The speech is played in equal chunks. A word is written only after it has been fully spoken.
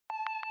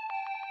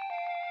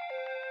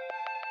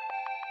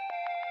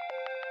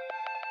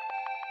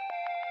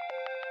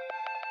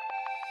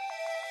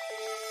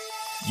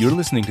You're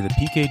listening to the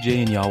PKJ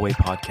and Yahweh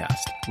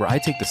podcast, where I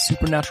take the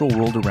supernatural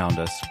world around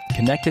us,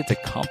 connect it to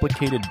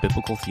complicated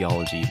biblical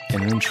theology,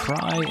 and then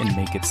try and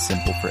make it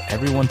simple for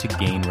everyone to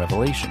gain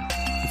revelation.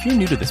 If you're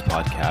new to this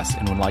podcast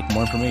and would like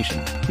more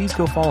information, please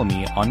go follow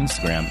me on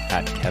Instagram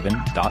at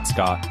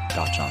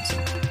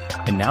kevin.scott.johnson.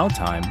 And now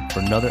time for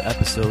another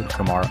episode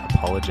from our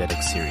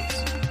apologetics series.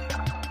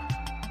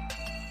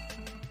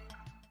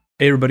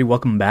 Hey everybody,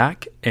 welcome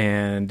back,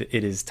 and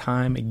it is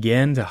time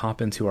again to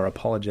hop into our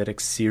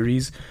apologetics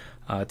series.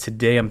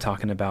 Today I'm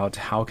talking about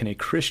how can a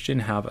Christian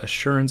have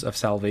assurance of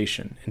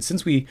salvation. And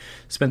since we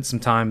spent some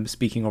time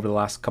speaking over the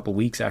last couple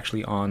weeks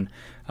actually on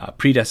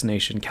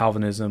predestination,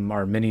 Calvinism,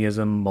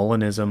 Arminianism,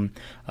 Molinism,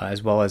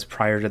 as well as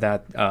prior to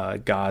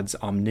that, God's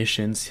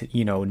omniscience,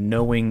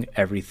 knowing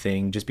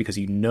everything. Just because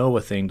you know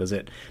a thing, does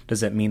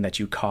that mean that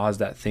you caused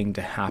that thing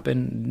to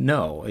happen?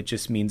 No, it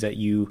just means that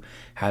you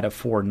had a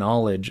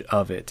foreknowledge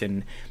of it.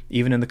 And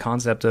even in the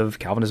concept of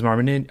Calvinism,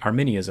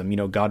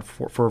 Arminianism, God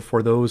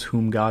for those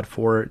whom God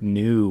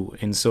foreknew.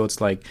 And so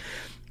it's like,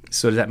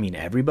 so does that mean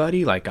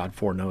everybody? Like God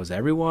foreknows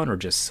everyone, or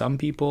just some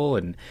people?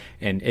 And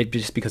it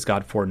just because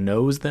God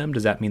foreknows them,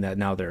 does that mean that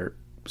now they're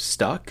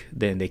stuck?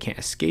 Then they can't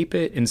escape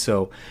it? And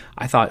so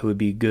I thought it would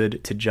be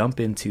good to jump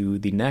into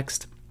the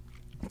next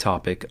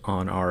topic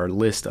on our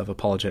list of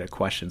apologetic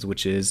questions,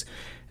 which is,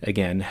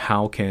 again,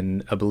 how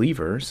can a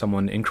believer,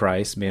 someone in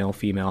Christ, male,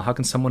 female, how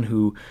can someone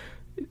who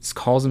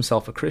calls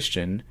himself a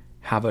Christian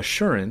have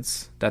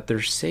assurance that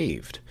they're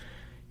saved?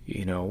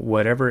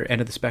 Whatever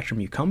end of the spectrum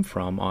you come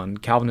from on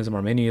Calvinism,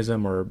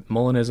 Arminianism, or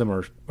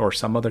Molinism, or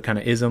some other kind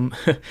of ism,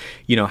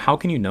 how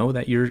can you know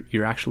that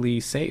you're actually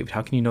saved?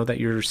 How can you know that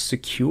you're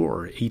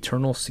secure,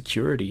 eternal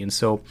security? And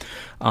so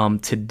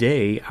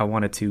today I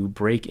wanted to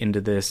break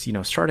into this,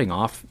 starting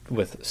off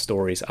with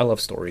stories. I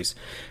love stories.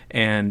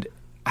 And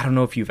I don't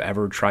know if you've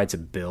ever tried to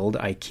build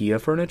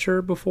IKEA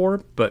furniture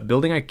before, but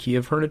building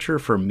IKEA furniture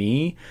for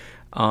me,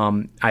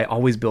 I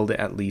always build it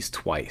at least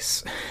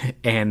twice,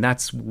 and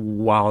that's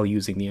while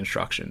using the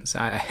instructions.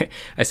 I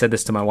said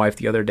this to my wife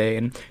the other day,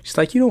 and she's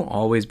like, you don't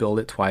always build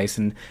it twice,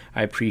 and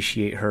I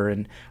appreciate her.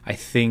 And I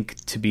think,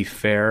 to be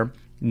fair,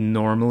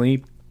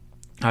 normally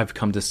I've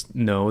come to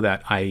know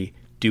that I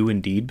do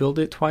indeed build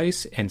it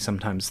twice, and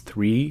sometimes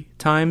 3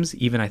 times,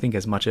 even I think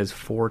as much as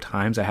 4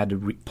 times. I had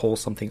to pull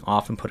something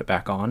off and put it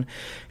back on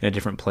in a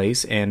different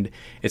place, and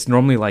it's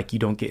normally like you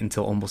don't get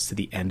until almost to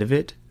the end of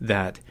it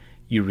that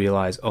you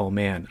realize, oh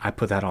man, I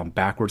put that on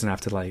backwards, and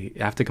I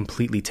have to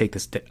completely take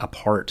this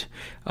apart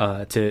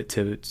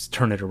to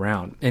turn it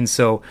around. And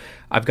so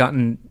I've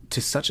gotten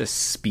to such a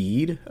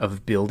speed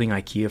of building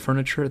IKEA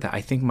furniture that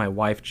I think my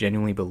wife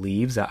genuinely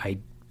believes that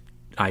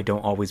I don't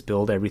always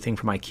build everything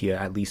from IKEA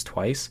at least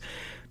twice,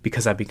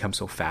 because I've become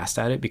so fast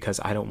at it, because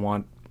I don't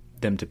want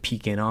them to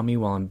peek in on me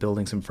while I'm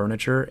building some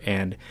furniture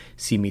and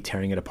see me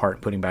tearing it apart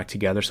and putting it back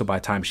together. So by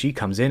the time she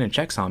comes in and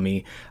checks on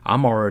me,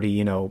 I'm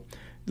already,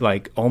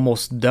 like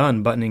almost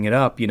done buttoning it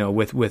up,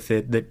 with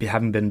it that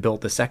having been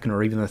built the second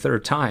or even the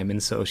third time.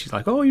 And so she's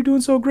like, oh, you're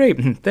doing so great.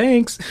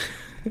 Thanks.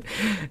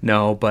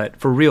 No, but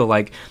for real,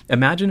 like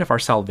imagine if our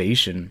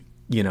salvation,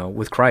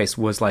 with Christ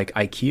was like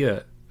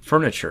IKEA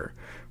furniture,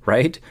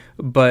 right?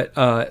 But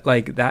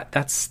like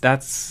that's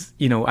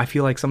I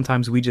feel like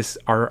sometimes we just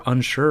are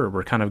unsure.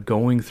 We're kind of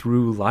going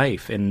through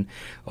life and,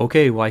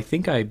 okay, well, I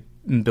think I'm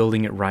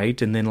building it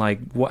right. And then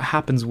like what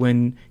happens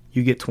when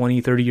you get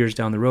 20, 30 years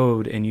down the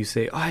road and you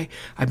say, I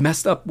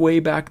messed up way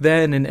back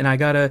then, and I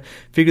got to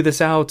figure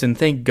this out, and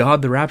thank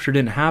God the rapture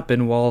didn't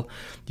happen while,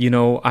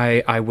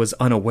 I was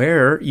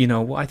unaware.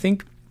 Well, I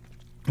think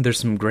there's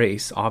some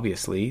grace,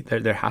 obviously.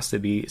 There has to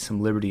be some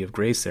liberty of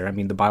grace there. I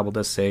mean, the Bible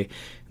does say in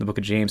the book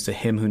of James, to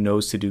him who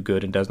knows to do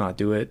good and does not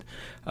do it,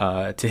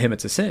 to him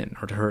it's a sin,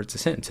 or to her it's a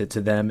sin. To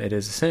them it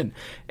is a sin.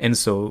 And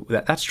so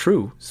that's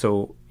true.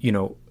 So,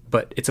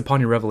 but it's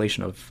upon your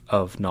revelation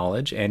of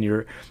knowledge,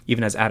 and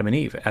even as Adam and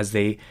Eve, as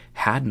they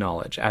had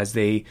knowledge, as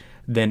they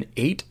then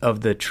ate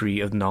of the tree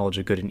of knowledge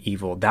of good and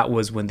evil, that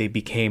was when they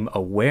became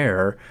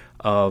aware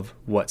of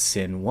what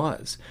sin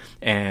was,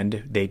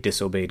 and they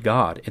disobeyed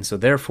God. And so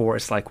therefore,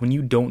 it's like when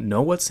you don't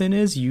know what sin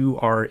is, you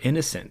are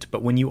innocent.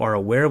 But when you are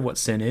aware of what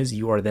sin is,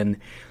 you are then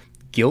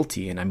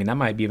guilty. And I mean, that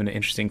might be even an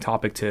interesting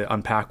topic to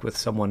unpack with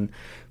someone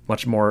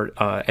much more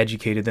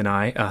educated than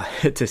I,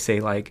 to say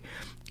like,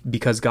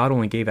 because God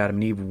only gave Adam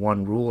and Eve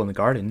one rule in the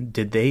garden,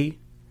 did they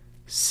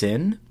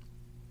sin?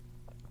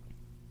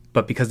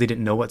 But because they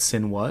didn't know what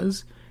sin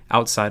was,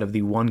 outside of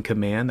the one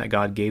command that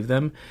God gave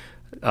them,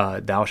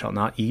 thou shalt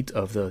not eat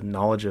of the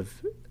knowledge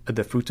of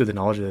the fruit of the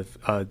knowledge of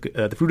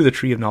the fruit of the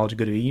tree of knowledge of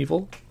good and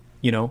evil,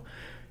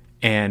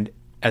 and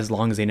as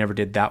long as they never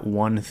did that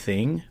one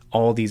thing,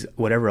 all these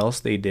whatever else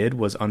they did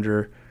was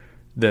under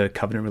the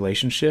covenant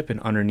relationship and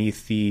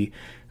underneath the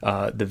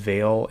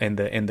veil and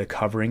the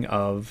covering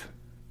of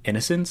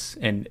innocence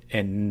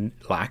and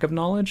lack of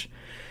knowledge.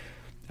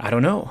 I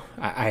don't know.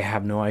 I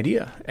have no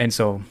idea. And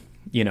so,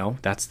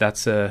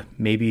 that's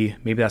maybe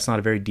that's not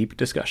a very deep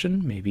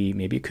discussion. Maybe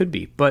it could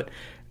be. But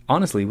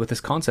honestly, with this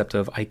concept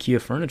of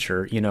IKEA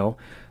furniture,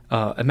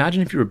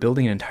 imagine if you were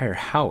building an entire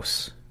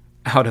house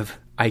out of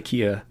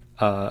IKEA,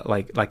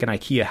 like an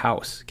IKEA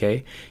house.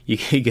 Okay, you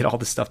get all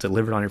this stuff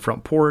delivered on your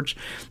front porch.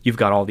 You've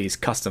got all these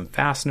custom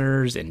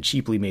fasteners and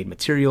cheaply made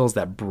materials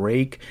that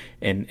break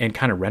and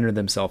kind of render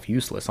themselves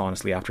useless.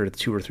 Honestly, after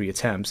 2 or 3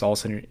 attempts, all of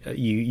a sudden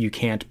you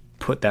can't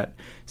put that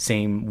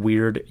same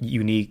weird,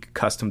 unique,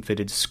 custom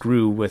fitted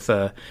screw with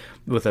a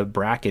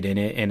bracket in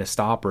it and a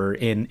stopper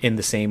in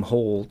the same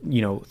hole,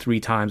 3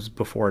 times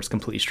before it's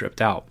completely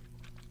stripped out.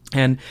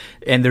 And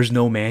there's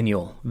no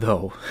manual,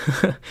 though.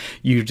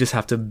 You just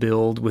have to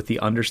build with the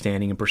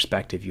understanding and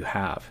perspective you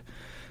have.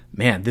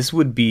 Man, this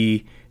would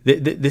be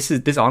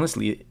this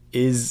honestly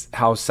is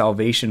how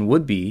salvation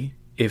would be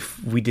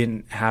if we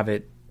didn't have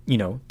it,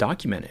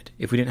 documented.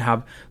 If we didn't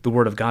have the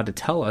Word of God to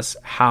tell us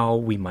how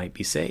we might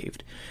be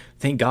saved.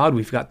 Thank God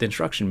we've got the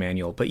instruction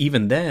manual. But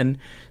even then,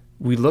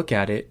 we look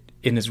at it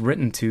and it's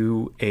written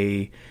to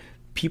a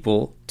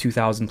people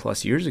 2,000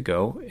 plus years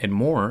ago and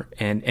more,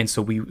 and so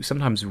we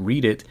sometimes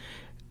read it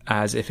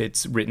as if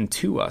it's written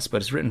to us,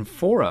 but it's written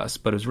for us,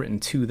 but it was written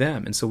to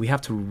them. And so we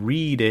have to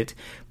read it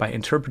by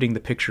interpreting the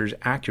pictures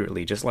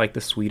accurately, just like the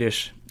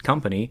Swedish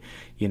company.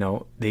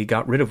 They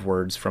got rid of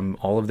words from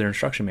all of their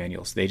instruction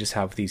manuals. They just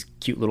have these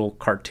cute little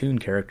cartoon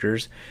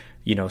characters,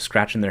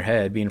 scratching their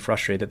head, being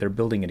frustrated that they're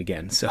building it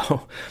again.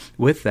 So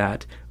with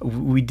that,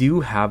 we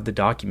do have the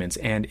documents,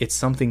 and it's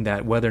something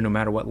that no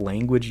matter what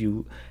language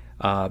you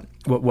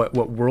what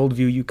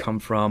worldview you come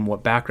from,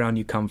 what background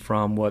you come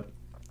from, what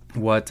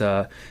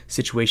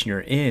situation you're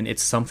in,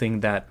 it's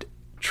something that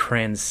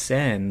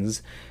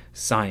transcends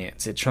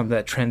science. It's something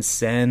that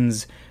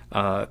transcends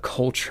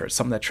culture. It's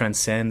something that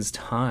transcends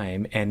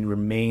time and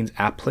remains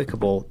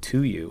applicable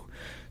to you.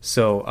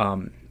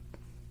 So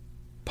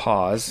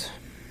pause.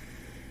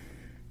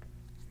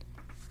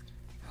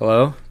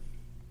 Hello?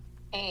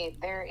 Hey,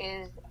 there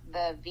is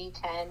the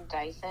V10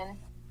 Dyson.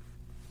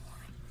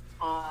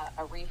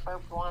 A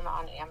refurbed one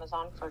on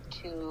Amazon for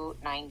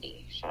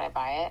 $290. Should I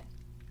buy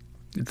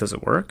it? Does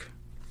it work?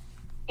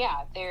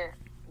 Yeah, they're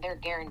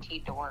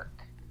guaranteed to work.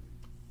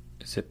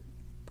 Is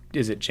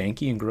it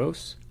janky and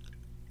gross?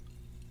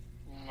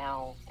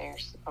 No, they're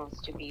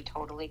supposed to be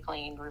totally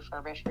cleaned,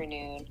 refurbished,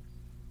 renewed,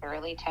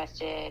 thoroughly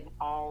tested,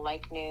 all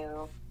like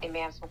new. They may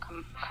have some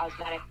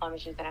cosmetic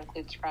blemishes that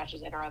include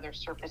scratches and or other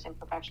surface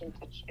imperfections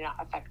that do not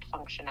affect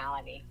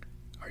functionality.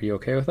 Are you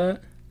okay with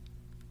that?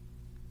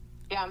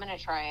 Yeah, I'm going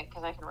to try it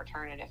because I can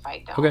return it if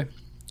I don't. Okay,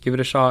 give it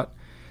a shot.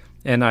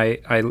 And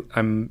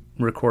I'm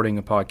recording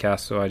a podcast,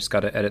 so I just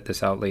got to edit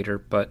this out later,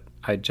 but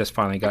I just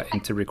finally got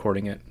into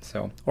recording it.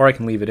 Or I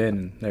can leave it in,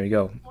 and there you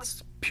go.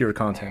 It's pure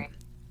content.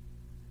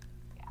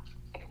 Yeah.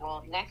 Okay,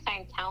 well, next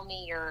time tell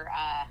me you're,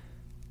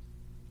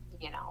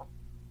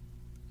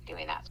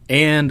 doing that.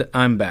 And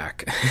I'm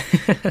back.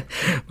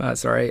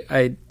 Sorry,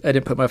 I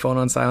didn't put my phone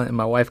on silent, and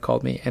my wife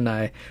called me, and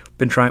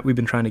we've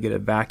been trying to get a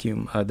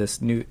vacuum, this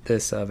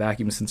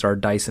vacuum since our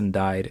Dyson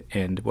died,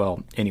 and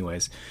well,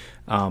 anyways,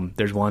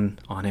 there's one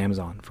on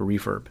Amazon for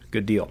refurb.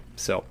 Good deal.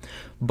 So,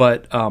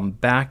 but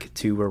back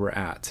to where we're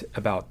at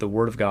about the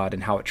Word of God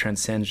and how it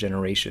transcends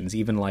generations,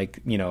 even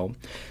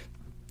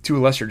to a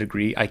lesser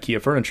degree,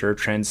 IKEA furniture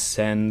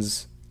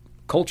transcends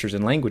cultures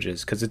and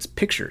languages because it's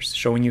pictures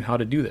showing you how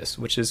to do this,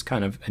 which is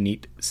kind of a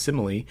neat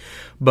simile.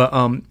 But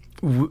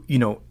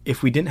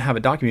if we didn't have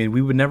it documented,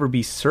 we would never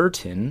be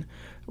certain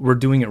we're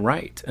doing it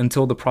right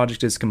until the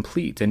project is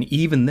complete. And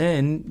even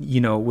then,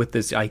 with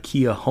this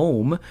IKEA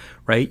home,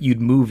 right,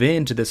 you'd move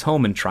into this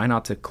home and try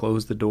not to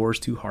close the doors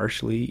too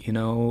harshly,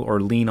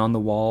 or lean on the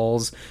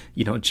walls,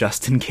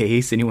 just in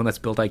case. Anyone that's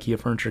built IKEA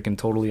furniture can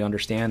totally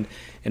understand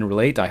and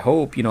relate. I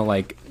hope,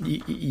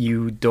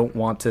 you don't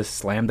want to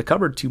slam the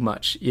cupboard too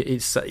much.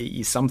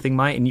 Something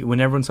might, and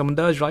whenever someone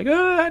does, you're like,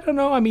 I don't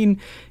know. I mean,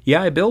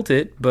 yeah, I built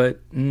it, but,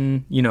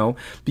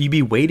 you'd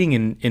be waiting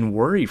in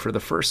worry for the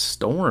first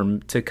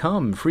storm to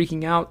come,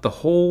 freaking out the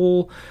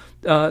whole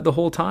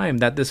time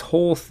that this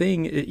whole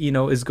thing,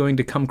 is going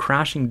to come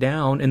crashing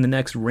down in the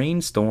next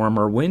rainstorm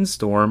or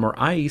windstorm or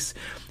ice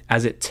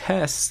as it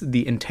tests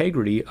the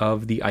integrity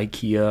of the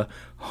IKEA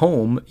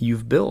home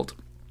you've built.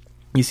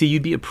 You see,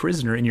 you'd be a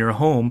prisoner in your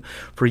home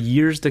for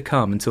years to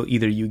come until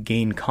either you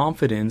gain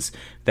confidence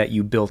that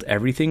you built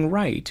everything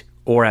right,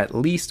 or at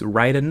least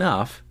right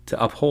enough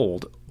to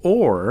uphold,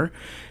 or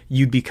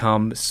you'd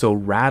become so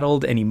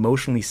rattled and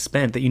emotionally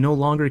spent that you no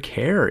longer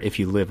care if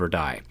you live or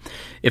die.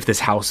 If this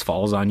house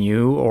falls on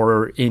you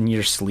or in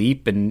your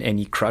sleep and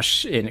it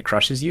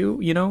crushes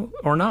you,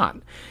 or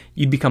not.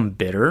 You'd become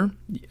bitter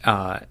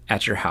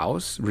at your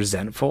house,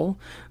 resentful,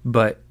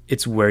 but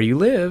it's where you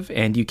live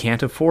and you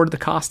can't afford the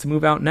cost to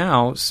move out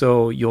now,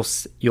 so you'll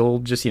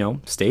just,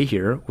 stay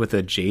here with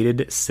a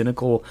jaded,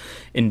 cynical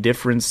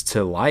indifference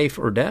to life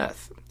or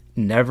death,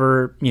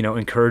 never,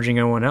 encouraging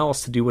anyone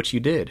else to do what you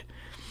did.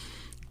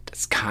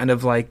 It's kind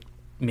of like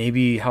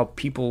maybe how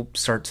people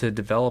start to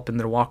develop in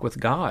their walk with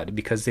God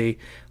because they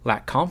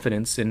lack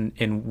confidence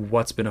in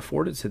what's been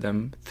afforded to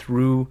them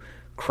through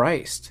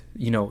Christ.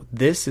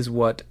 This is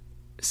what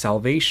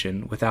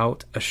salvation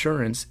without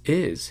assurance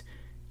is.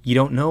 You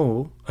don't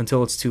know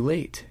until it's too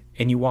late,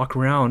 and you walk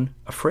around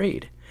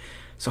afraid.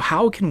 So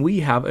how can we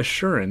have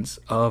assurance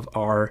of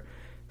our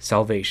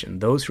salvation?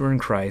 Those who are in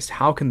Christ,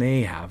 how can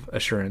they have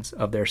assurance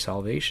of their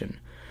salvation?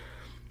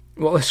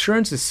 Well,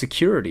 assurance is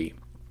security.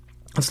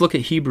 Let's look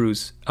at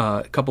Hebrews,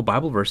 a couple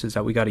Bible verses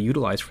that we got to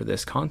utilize for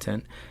this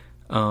content.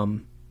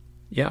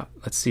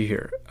 Let's see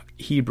here.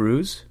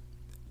 Hebrews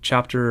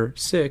chapter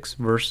 6,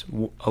 verse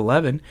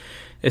 11,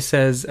 it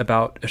says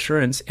about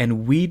assurance,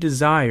 "And we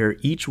desire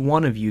each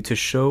one of you to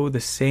show the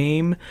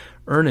same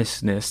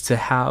earnestness to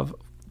have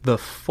the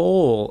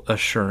full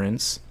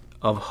assurance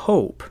of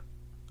hope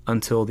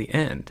until the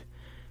end."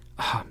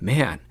 Oh,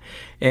 man.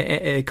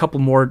 A couple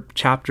more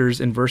chapters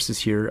and verses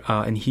here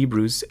in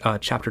Hebrews,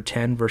 chapter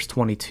 10, verse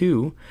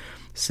 22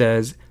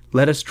 says,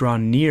 "Let us draw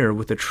near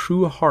with a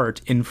true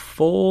heart in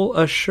full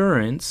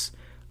assurance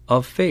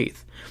of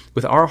faith,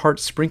 with our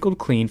hearts sprinkled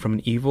clean from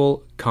an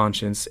evil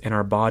conscience and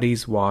our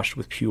bodies washed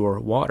with pure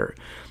water."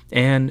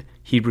 And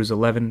Hebrews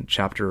 11,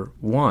 chapter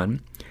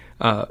 1,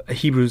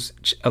 Hebrews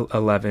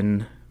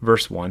 11,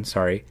 verse 1,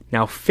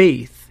 "Now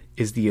faith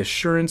is the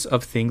assurance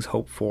of things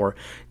hoped for,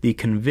 the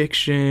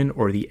conviction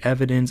or the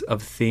evidence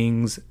of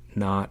things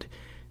not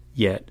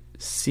yet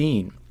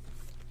seen."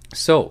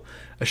 So,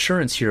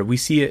 assurance here, we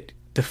see it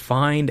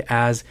defined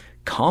as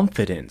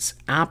confidence,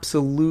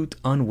 absolute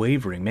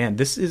unwavering. Man,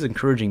 this is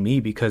encouraging me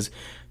because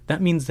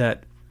that means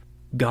that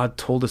God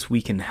told us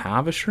we can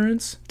have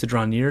assurance, to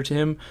draw near to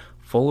Him,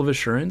 full of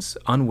assurance,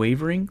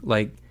 unwavering.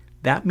 Like,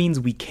 that means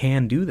we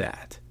can do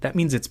that. That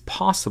means it's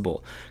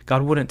possible.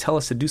 God wouldn't tell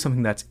us to do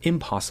something that's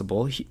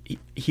impossible.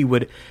 He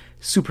would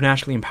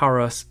supernaturally empower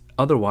us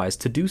otherwise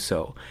to do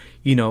so.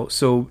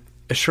 So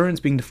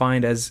assurance being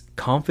defined as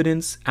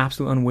confidence,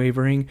 absolute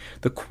unwavering,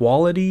 the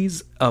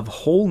qualities of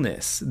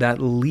wholeness that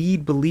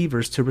lead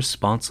believers to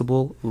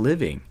responsible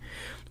living.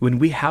 When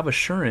we have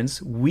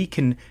assurance, we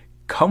can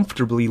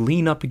comfortably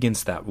lean up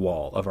against that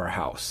wall of our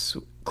house,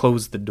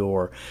 close the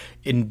door,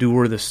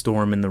 endure the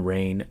storm and the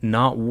rain,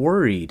 not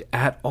worried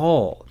at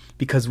all,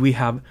 because we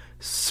have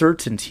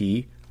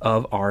certainty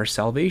of our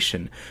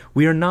salvation.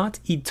 We are not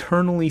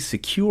eternally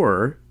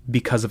secure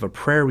because of a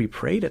prayer we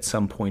prayed at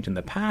some point in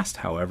the past,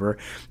 however,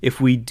 if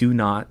we do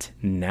not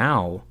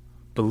now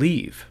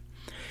believe.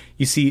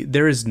 You see,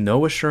 there is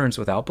no assurance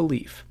without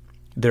belief.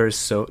 There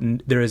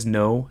is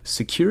no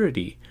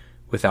security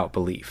without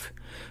belief.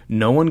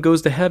 No one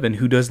goes to heaven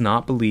who does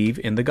not believe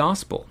in the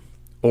gospel,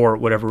 or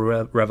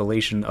whatever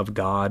revelation of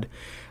God,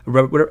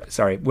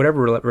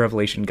 whatever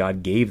revelation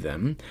God gave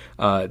them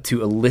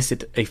to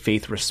elicit a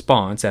faith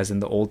response, as in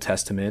the Old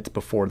Testament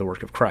before the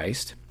work of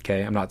Christ.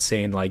 Okay, I'm not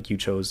saying like you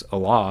chose a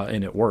law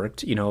and it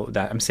worked.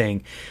 That I'm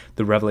saying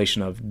the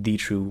revelation of the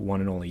true one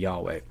and only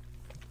Yahweh.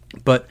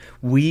 But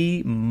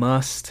we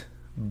must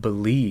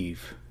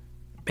believe.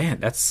 Man,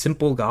 that's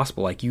simple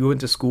gospel. Like, you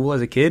went to school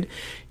as a kid,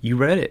 you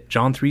read it,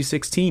 John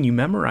 3:16, you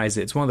memorize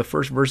it. It's one of the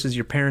first verses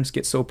your parents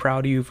get so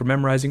proud of you for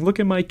memorizing. Look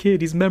at my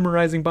kid, he's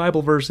memorizing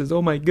Bible verses.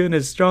 Oh my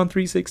goodness, John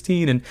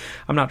 3:16. And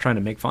I'm not trying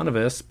to make fun of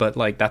us, but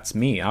like, that's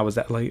me. I was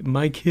that, like,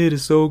 my kid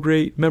is so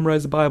great,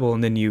 memorize the Bible.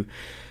 And then you,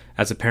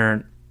 as a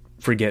parent,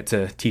 forget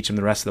to teach him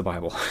the rest of the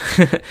Bible.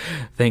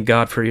 Thank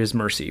God for His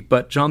mercy.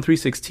 But John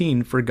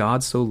 3:16, "For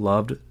God so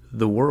loved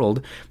the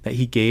world that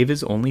He gave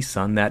His only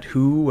Son, that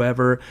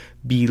whoever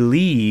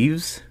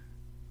believes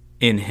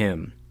in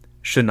Him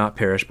should not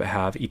perish but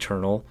have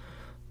eternal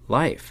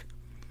life."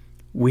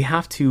 We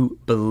have to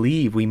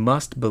believe. We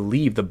must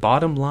believe. The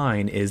bottom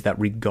line is that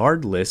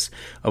regardless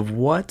of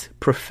what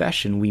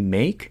profession we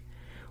make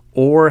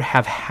or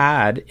have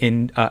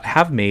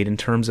made in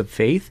terms of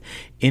faith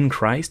in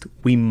Christ,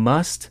 we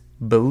must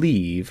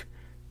believe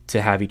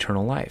to have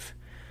eternal life.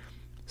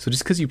 So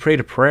just because you prayed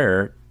a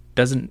prayer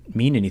doesn't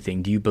mean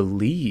anything. Do you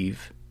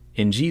believe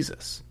in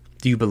Jesus?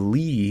 Do you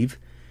believe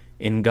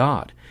in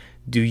God?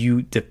 Do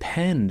you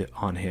depend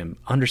on Him?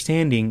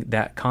 Understanding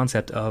that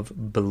concept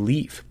of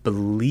belief,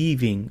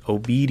 believing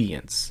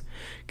obedience.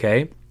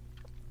 Okay?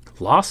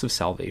 Loss of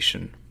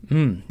salvation.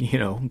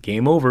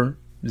 Game over.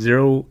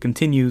 Zero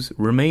continues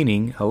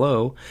remaining.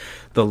 Hello.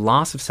 The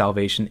loss of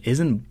salvation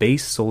isn't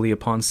based solely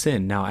upon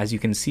sin. Now, as you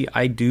can see,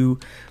 I do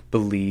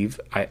believe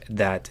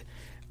that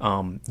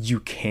you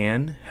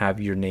can have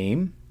your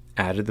name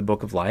added to the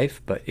book of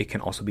life, but it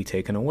can also be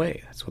taken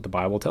away. That's what the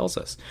Bible tells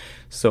us.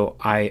 So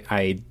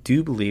I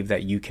do believe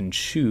that you can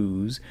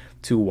choose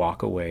to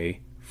walk away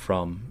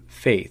from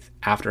faith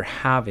after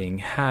having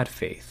had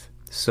faith.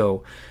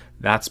 So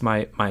that's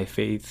my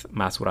faith.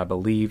 That's what I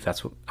believe.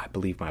 That's what I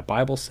believe my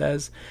Bible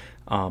says.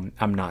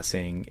 I'm not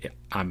saying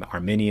I'm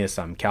Arminius,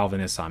 I'm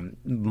Calvinist, I'm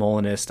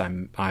Molinist,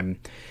 I'm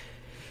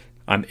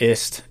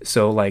ist.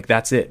 So like,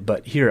 that's it.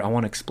 But here I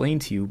want to explain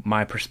to you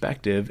my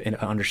perspective and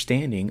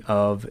understanding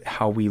of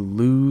how we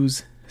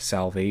lose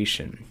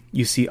salvation.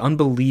 You see,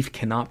 unbelief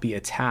cannot be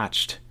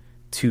attached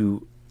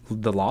to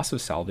the loss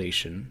of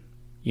salvation,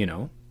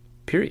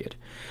 period.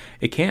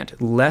 It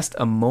can't, lest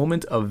a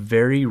moment of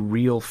very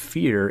real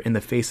fear in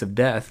the face of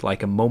death,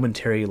 like a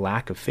momentary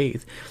lack of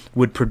faith,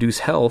 would produce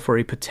hell for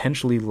a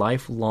potentially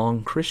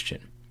lifelong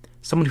Christian.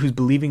 Someone who's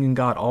believing in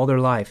God all their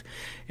life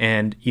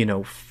and,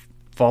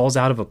 falls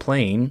out of a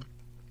plane,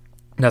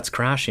 that's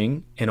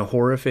crashing in a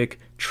horrific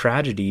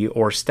tragedy,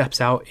 or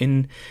steps out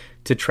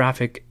into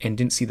traffic and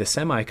didn't see the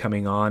semi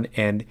coming on,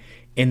 and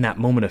in that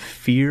moment of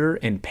fear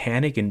and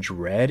panic and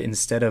dread,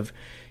 instead of,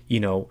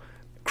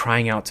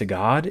 crying out to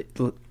God,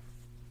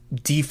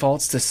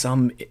 defaults to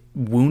some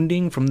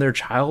wounding from their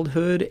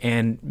childhood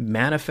and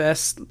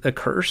manifests a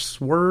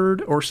curse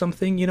word or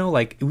something,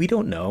 we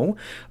don't know,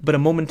 but a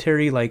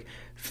momentary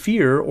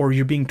fear, or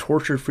you're being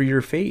tortured for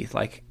your faith.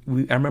 I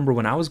remember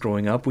when I was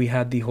growing up, we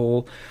had the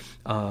whole,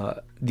 I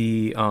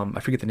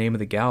forget the name of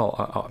the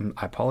gal.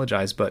 I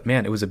apologize, but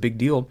man, it was a big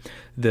deal.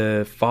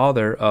 The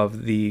father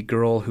of the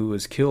girl who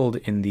was killed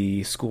in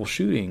the school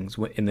shootings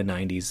in the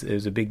 90s, it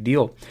was a big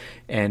deal.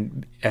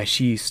 And as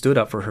she stood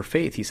up for her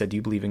faith, he said, "Do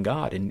you believe in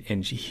God?"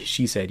 And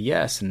she said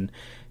yes. And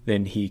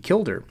then he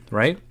killed her,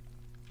 right?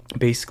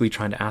 Basically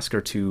trying to ask her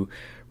to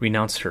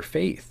renounce her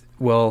faith.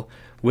 Well,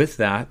 with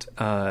that,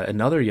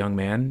 another young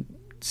man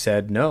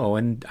said no,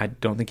 and I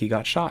don't think he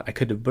got shot. I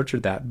could have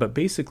butchered that, but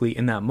basically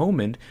in that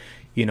moment,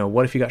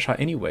 what if he got shot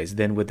anyways?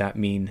 Then would that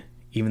mean,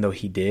 even though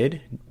he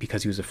did,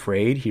 because he was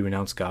afraid, he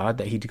renounced God,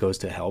 that he goes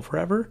to hell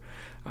forever?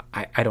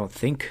 I don't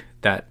think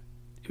that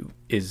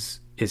is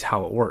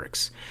how it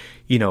works.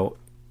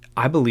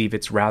 I believe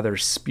it's rather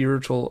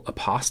spiritual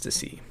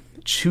apostasy,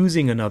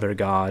 choosing another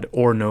God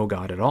or no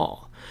God at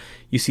all.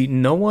 You see,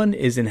 no one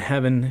is in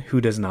heaven who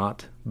does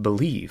not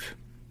believe.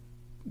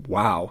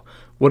 Wow,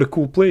 what a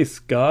cool place,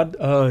 God.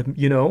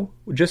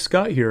 Just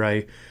got here.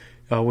 I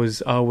was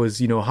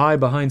high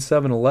behind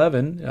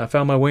 7-Eleven. I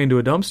found my way into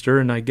a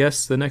dumpster, and I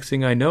guess the next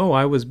thing I know,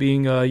 I was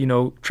being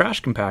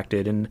trash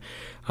compacted. And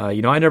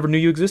I never knew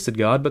you existed,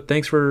 God, but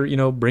thanks for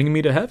bringing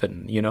me to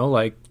heaven.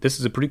 This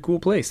is a pretty cool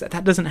place.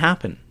 That doesn't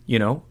happen.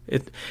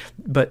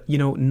 But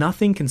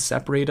nothing can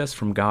separate us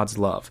from God's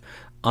love,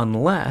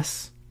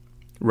 unless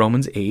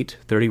Romans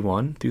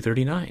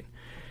 8:31-39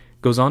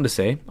 goes on to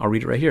say, I'll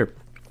read it right here.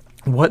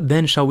 What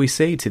then shall we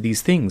say to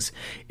these things?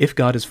 If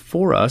God is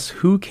for us,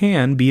 who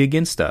can be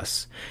against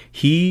us?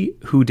 He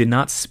who did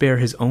not spare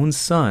his own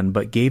son,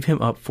 but gave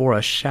him up for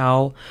us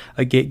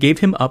gave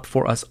him up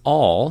for us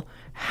all,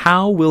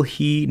 how will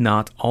he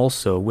not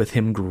also with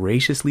him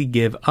graciously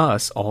give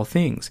us all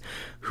things?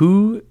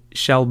 Who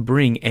shall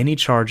bring any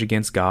charge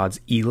against God's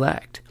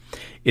elect?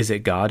 Is it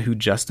God who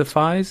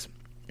justifies?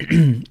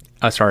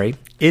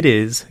 It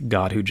is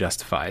God who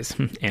justifies.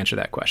 Answer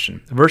that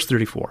question. Verse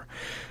 34.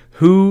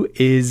 Who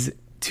is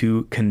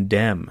to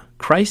condemn?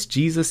 Christ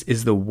Jesus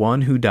is the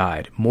one who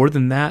died. More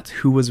than that,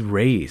 who was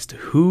raised,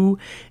 who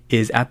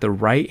is at the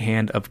right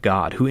hand of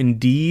God, who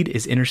indeed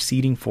is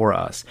interceding for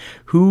us.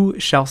 Who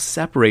shall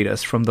separate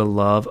us from the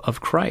love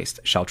of Christ?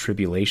 Shall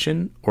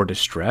tribulation or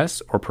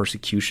distress or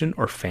persecution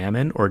or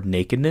famine or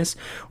nakedness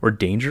or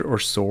danger or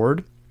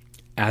sword?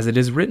 As it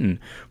is written,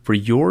 for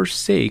your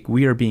sake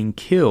we are being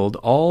killed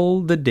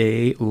all the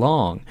day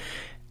long.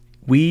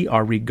 We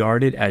are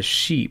regarded as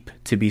sheep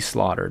to be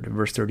slaughtered.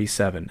 Verse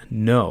 37.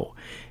 No,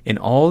 in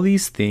all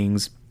these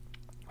things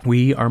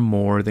we are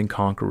more than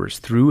conquerors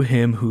through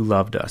him who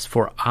loved us.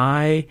 For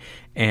I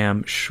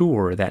am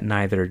sure that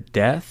neither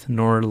death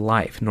nor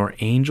life, nor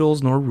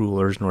angels nor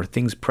rulers, nor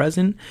things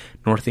present,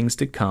 nor things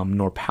to come,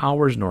 nor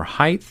powers, nor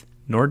height,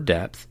 nor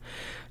depth,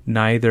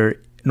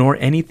 nor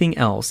anything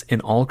else in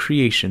all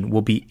creation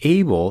will be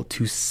able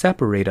to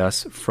separate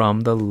us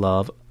from the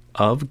love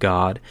of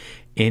God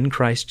in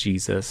Christ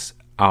Jesus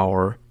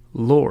our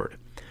Lord.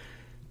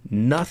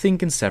 Nothing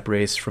can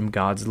separate us from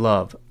God's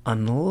love,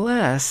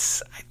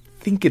 unless, I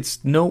think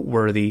it's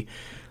noteworthy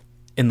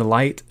in the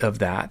light of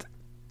that,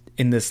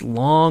 in this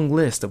long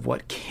list of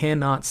what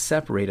cannot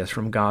separate us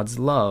from God's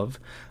love,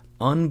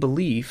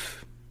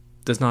 unbelief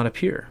does not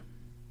appear.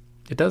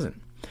 It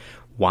doesn't.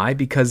 Why?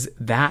 Because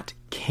that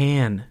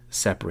can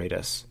separate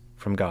us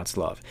from God's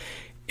love.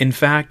 In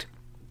fact,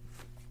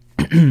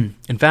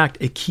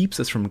 it keeps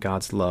us from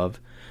God's love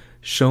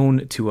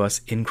shown to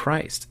us in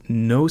Christ.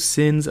 No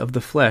sins of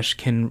the flesh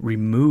can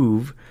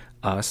remove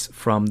us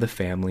from the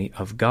family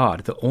of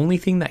God. The only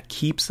thing that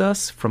keeps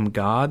us from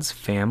God's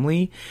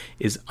family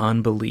is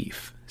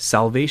unbelief.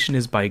 Salvation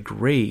is by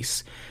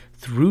grace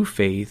through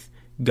faith.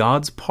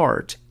 God's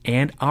part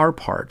and our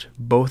part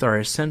both are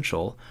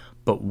essential,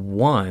 but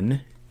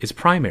one is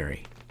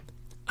primary.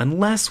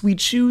 Unless we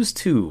choose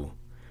to,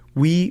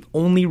 we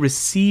only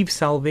receive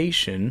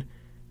salvation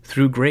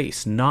through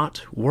grace,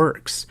 not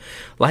works.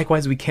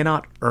 Likewise, we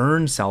cannot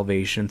earn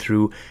salvation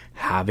through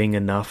having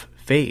enough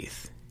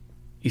faith.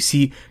 You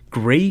see,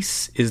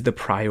 grace is the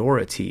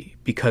priority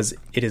because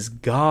it is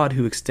God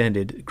who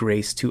extended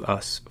grace to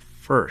us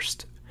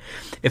first.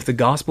 If the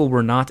gospel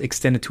were not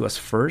extended to us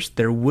first,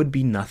 there would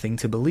be nothing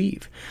to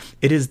believe.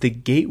 It is the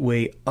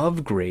gateway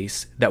of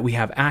grace that we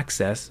have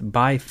access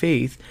by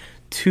faith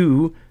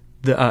to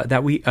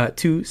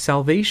to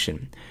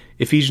salvation.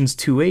 Ephesians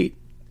 2:8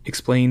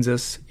 explains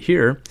us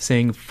here,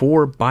 saying,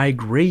 "For by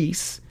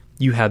grace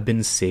you have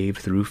been saved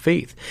through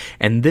faith,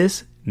 and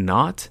this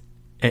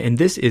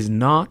is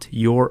not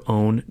your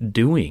own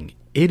doing.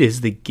 It is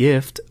the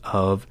gift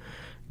of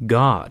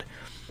God."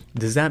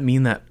 Does that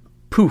mean that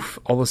poof,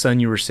 all of a sudden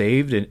you were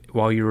saved and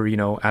while you were,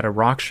 at a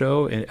rock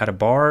show, at a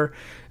bar,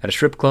 at a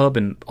strip club,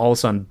 and all of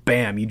a sudden,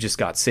 bam, you just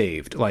got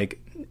saved. Like,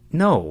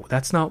 no,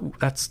 that's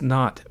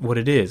not what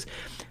it is.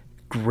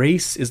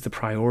 Grace is the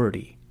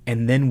priority.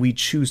 And then we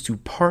choose to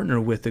partner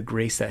with the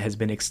grace that has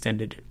been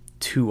extended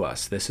to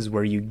us. This is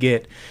where you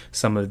get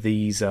some of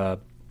these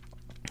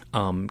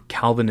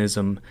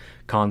Calvinism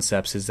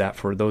concepts, is that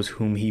for those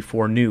whom he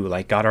foreknew,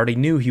 like God already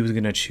knew he was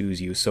going to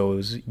choose you, so it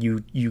was,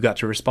 you got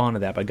to respond to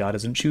that, but God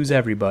doesn't choose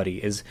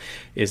everybody, is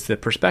the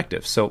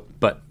perspective. So,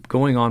 but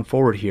going on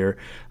forward here,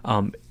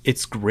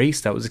 it's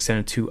grace that was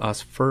extended to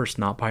us first,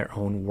 not by our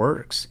own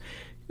works.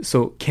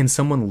 So can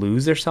someone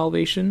lose their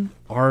salvation?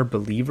 Are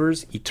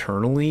believers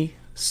eternally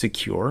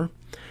secure?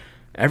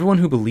 Everyone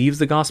who believes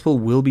the gospel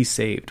will be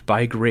saved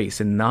by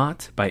grace and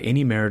not by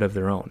any merit of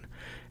their own.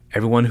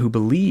 Everyone who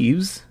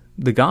believes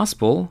the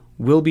gospel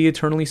will be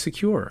eternally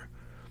secure.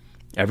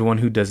 Everyone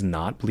who does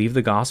not believe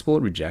the gospel,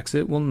 rejects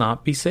it, will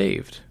not be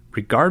saved,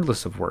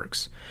 regardless of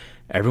works.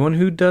 Everyone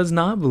who does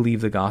not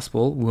believe the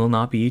gospel will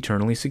not be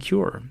eternally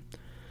secure.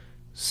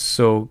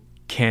 So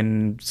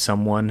can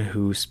someone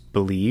who's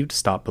believed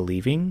stop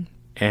believing?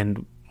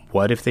 And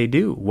what if they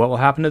do? What will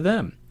happen to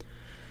them?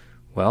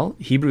 Well,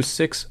 Hebrews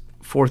 6,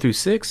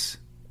 4-6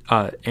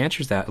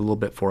 answers that a little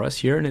bit for us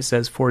here, and it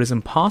says, "For it is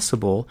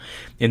impossible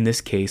in this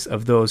case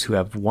of those who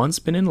have once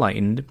been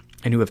enlightened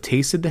and who have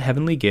tasted the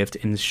heavenly gift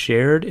and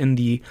shared in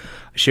the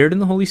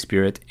Holy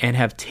Spirit and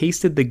have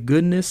tasted the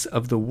goodness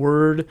of the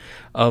Word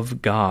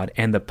of God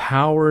and the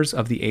powers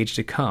of the age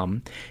to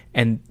come,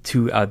 and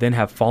to then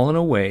have fallen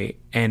away,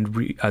 and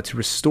to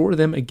restore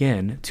them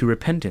again to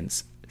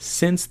repentance,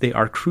 since they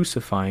are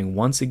crucifying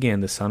once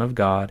again the Son of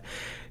God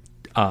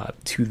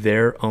to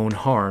their own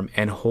harm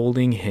and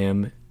holding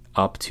him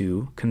up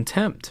to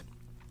contempt.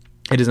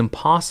 It is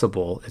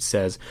impossible," it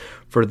says,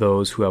 "for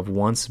those who have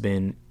once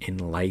been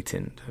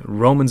enlightened."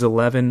 Romans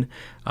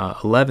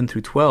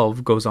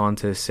 11:11-12 goes on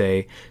to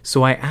say,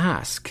 "So I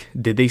ask,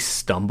 did they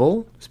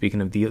stumble?"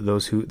 Speaking of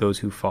those who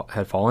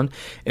had fallen,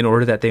 in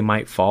order that they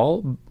might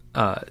fall,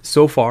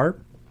 so far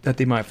that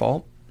they might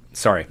fall.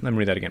 Sorry, let me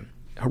read that again.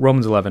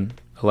 Romans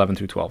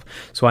 11:11-12.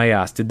 "So I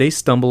ask, did they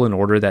stumble in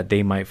order that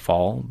they might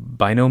fall?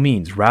 By no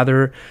means.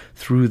 Rather,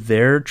 through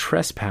their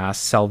trespass,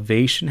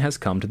 salvation has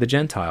come to the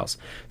Gentiles,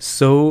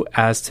 so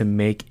as to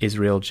make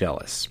Israel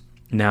jealous.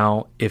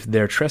 Now, if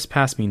their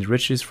trespass means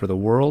riches for the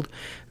world,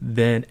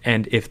 then,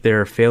 and if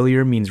their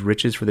failure means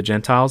riches for the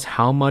Gentiles,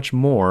 how much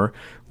more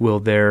will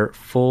their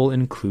full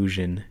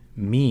inclusion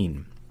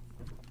mean?"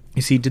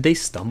 You see, did they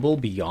stumble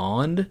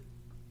beyond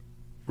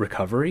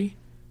recovery?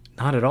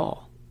 Not at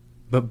all.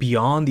 But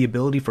beyond the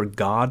ability for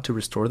God to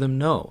restore them?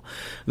 No.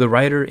 The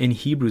writer in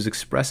Hebrews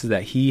expresses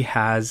that he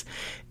has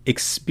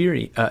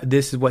experienced,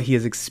 this is what he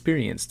has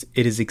experienced.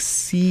 It is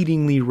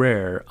exceedingly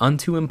rare,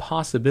 unto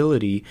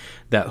impossibility,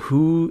 that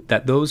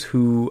those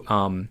who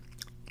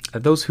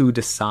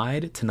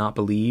decide to not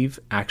believe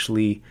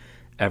actually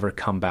ever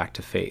come back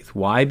to faith.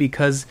 Why?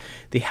 Because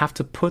they have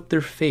to put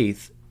their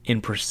faith in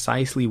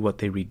precisely what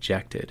they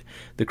rejected,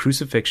 the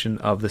crucifixion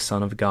of the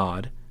Son of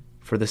God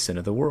for the sin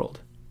of the world.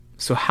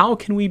 So how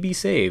can we be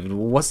saved?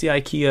 What's the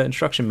IKEA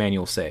instruction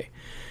manual say?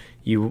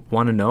 You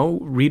want to know?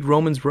 Read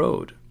Romans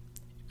Road.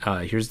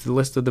 Here's the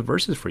list of the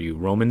verses for you.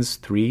 Romans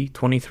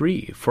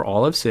 3:23, "For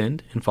all have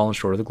sinned and fallen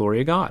short of the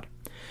glory of God."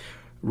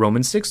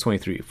 Romans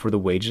 6:23, "For the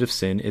wages of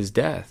sin is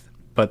death,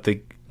 but the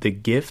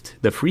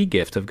free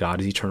gift of God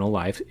is eternal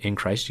life in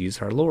Christ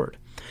Jesus our Lord."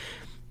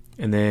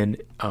 And then,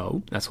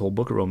 that's the whole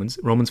book of Romans.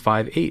 Romans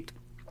 5:8.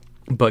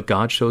 "But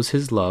God shows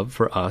his love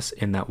for us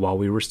in that while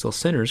we were still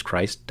sinners,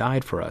 Christ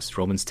died for us."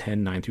 Romans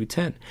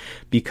 10:9-10.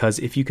 "Because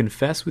if you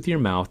confess with your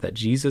mouth that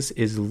Jesus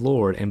is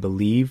Lord and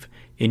believe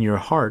in your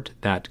heart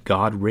that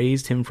God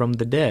raised him from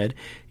the dead,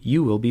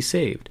 you will be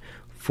saved.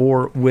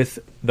 For with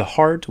the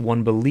heart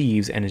one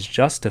believes and is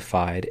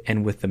justified,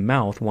 and with the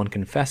mouth one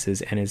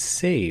confesses and is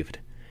saved."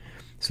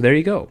 So there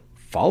you go.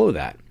 Follow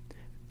that.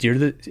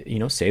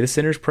 Say the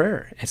sinner's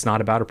prayer. It's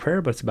not about a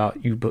prayer, but it's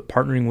about you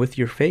partnering with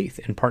your faith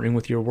and partnering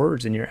with your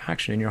words and your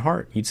action in your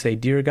heart. You'd say,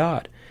 "Dear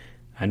God,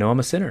 I know I'm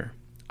a sinner.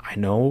 I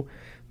know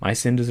my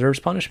sin deserves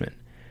punishment.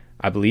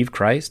 I believe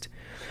Christ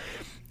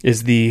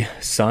is the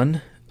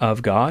Son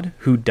of God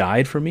who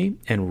died for me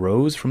and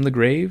rose from the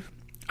grave.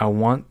 I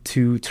want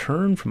to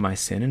turn from my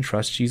sin and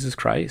trust Jesus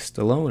Christ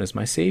alone as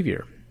my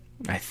Savior.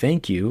 I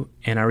thank you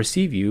and I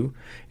receive you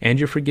and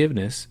your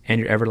forgiveness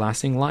and your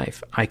everlasting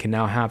life I can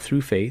now have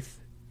through faith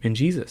in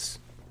Jesus.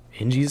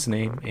 In Jesus'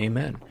 name,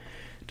 amen."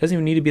 It doesn't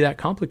even need to be that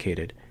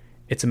complicated.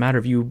 It's a matter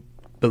of you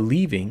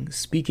believing,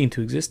 speaking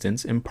to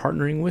existence, and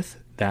partnering with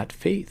that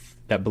faith,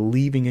 that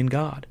believing in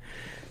God.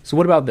 So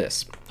what about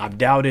this? I've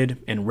doubted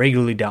and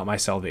regularly doubt my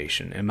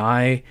salvation. Am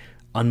I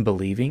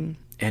unbelieving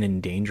and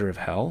in danger of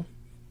hell?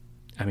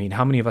 I mean,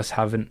 how many of us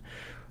haven't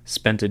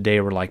spent a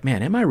day where like,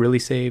 man, am I really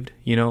saved?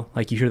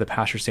 Like you hear the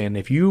pastor saying,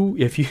 if you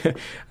I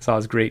saw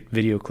this great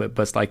video clip,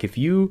 but it's like, if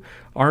you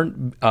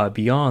aren't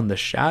beyond the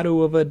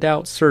shadow of a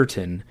doubt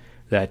certain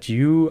that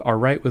you are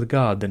right with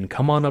God, then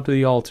come on up to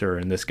the altar.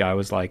 And this guy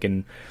was like,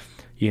 and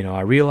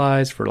I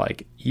realized for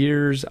like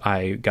years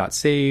I got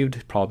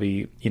saved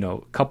probably, a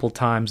couple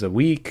times a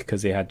week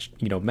because they had,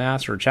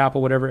 mass or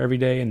chapel, whatever, every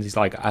day. And he's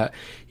like,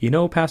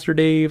 Pastor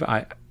Dave,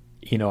 I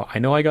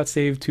know I got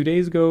saved 2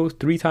 days ago,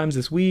 3 times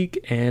this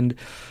week, and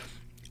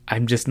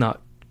I'm just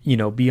not,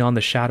 beyond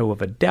the shadow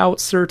of a doubt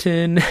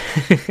certain.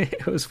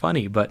 It was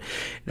funny, but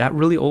that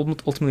really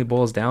ultimately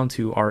boils down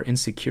to our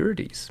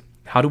insecurities.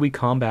 How do we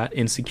combat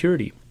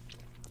insecurity?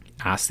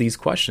 Ask these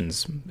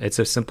questions. It's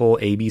a simple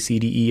A, B, C,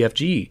 D, E, F,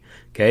 G.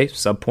 Okay,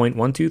 subpoint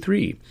 1, 2,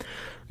 3.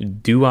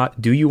 Do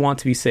you want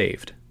to be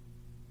saved?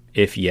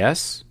 If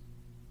yes,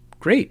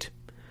 great.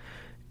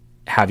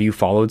 Have you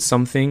followed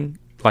something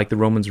like the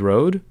Romans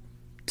road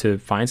to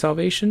find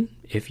salvation?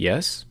 If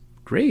yes,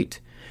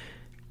 great.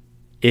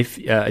 If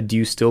do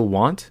you still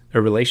want a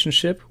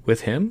relationship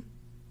with him?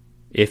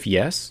 If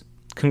yes,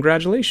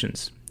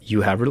 congratulations.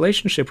 You have a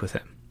relationship with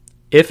him.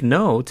 If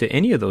no to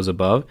any of those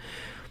above,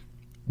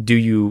 do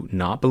you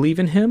not believe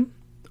in him?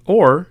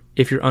 Or,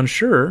 if you're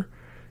unsure,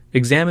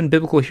 examine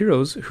biblical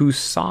heroes who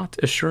sought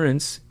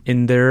assurance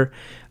in their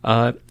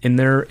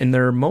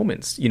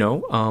moments,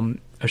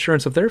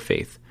 assurance of their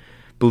faith.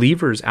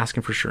 Believers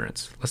asking for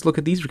assurance. Let's look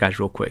at these guys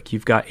real quick.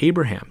 You've got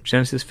Abraham,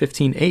 Genesis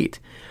 15:8.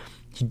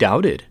 He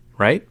doubted,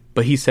 right?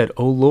 But he said,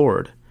 "O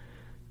Lord,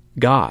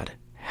 God,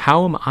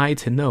 how am I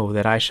to know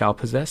that I shall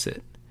possess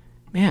it?"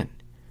 Man,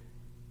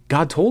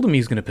 God told him he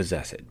was going to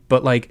possess it.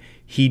 But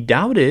he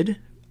doubted,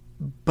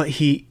 but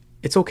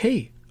it's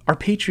okay. Our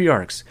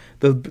patriarchs,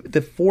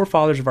 the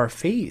forefathers of our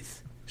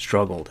faith,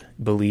 struggled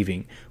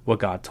believing what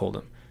God told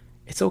them.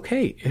 It's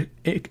okay.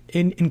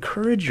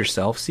 Encourage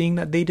yourself seeing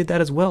that they did that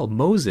as well.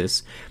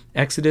 Moses,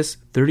 Exodus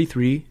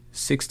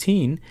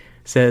 33:16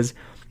 says,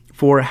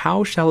 "For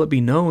how shall it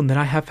be known that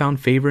I have found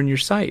favor in your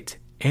sight,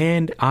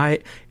 and I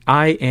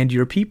and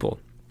your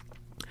people?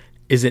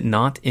 Is it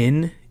not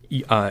in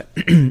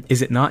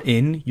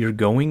your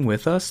going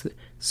with us,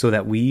 so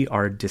that we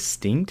are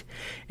distinct,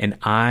 and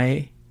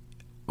I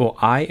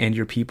and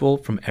your people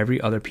from every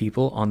other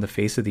people on the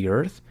face of the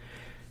earth?"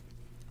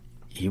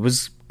 He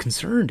was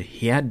concerned.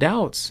 He had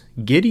doubts.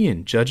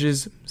 Gideon,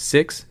 Judges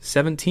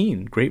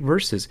 6:17, great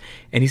verses.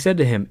 And he said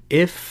to him,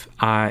 if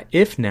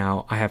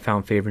now I have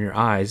found favor in your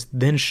eyes,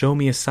 then show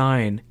me a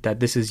sign that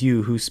this is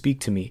you who speak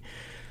to me.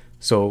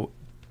 So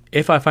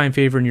if I find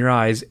favor in your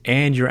eyes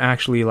and you're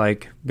actually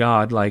like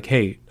God, like,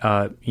 hey,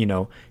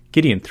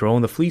 Gideon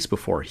throwing the fleece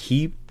before,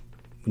 he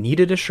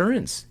needed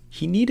assurance.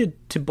 He needed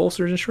to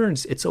bolster his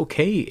assurance. It's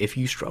okay if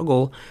you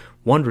struggle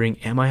wondering,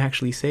 am I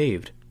actually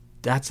saved?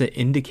 That's an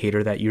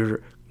indicator that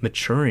you're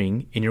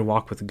maturing in your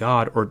walk with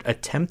God, or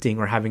attempting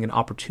or having an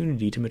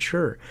opportunity to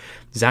mature.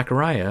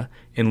 Zechariah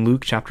in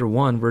Luke chapter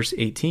 1 verse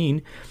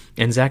 18,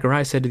 "And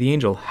Zechariah said to the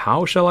angel,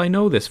 How shall I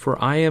know this? For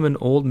I am an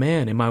old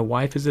man, and my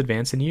wife is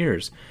advanced in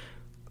years."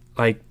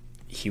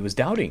 He was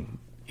doubting.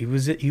 He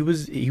was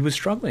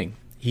struggling.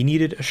 He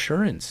needed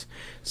assurance.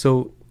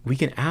 So we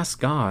can ask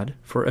God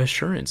for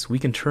assurance. We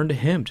can turn to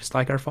him just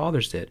like our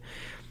fathers did.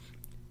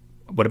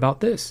 What about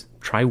this?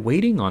 Try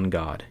waiting on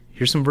God.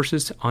 Here's some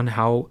verses on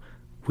how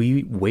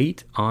we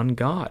wait on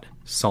God.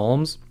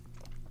 Psalms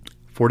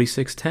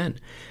 46:10.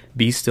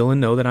 "Be still and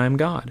know that I am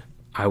God.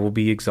 I will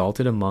be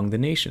exalted among the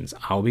nations.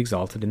 I will be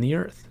exalted in the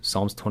earth."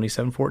 Psalms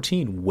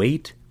 27:14.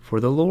 "Wait for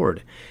the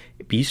Lord.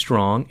 Be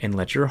strong and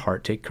let your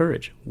heart take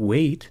courage."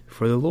 Wait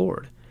for the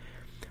Lord.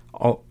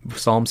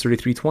 Psalms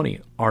 33:20.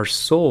 "Our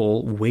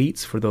soul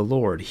waits for the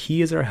Lord.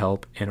 He is our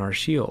help and our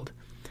shield."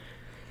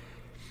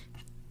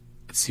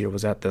 Let's see,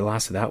 was that the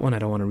last of that one? I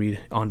don't want to read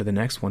on to the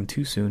next one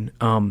too soon.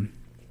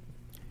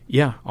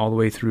 All the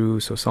way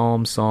through. So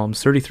Psalms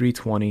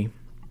 33:20,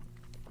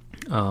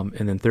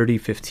 and then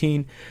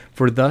 30:15.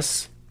 "For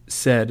thus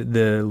said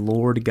the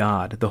Lord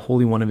God, the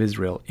Holy One of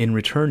Israel, in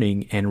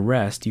returning and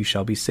rest you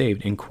shall be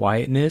saved. In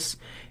quietness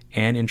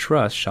and in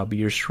trust shall be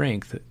your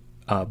strength,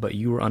 but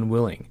you were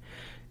unwilling."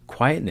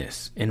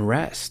 Quietness and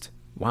rest.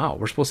 Wow,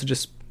 we're supposed to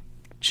just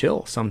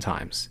chill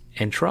sometimes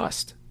and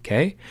trust.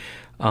 Okay.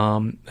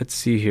 Let's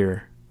see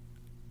here.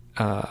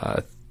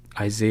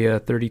 Isaiah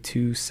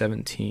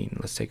 32:17.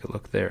 Let's take a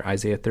look there.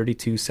 Isaiah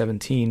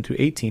 32:17 through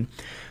 18.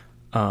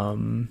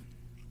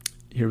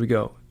 Here we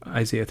go.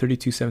 Isaiah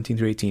 32:17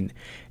 through 18.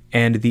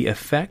 "And the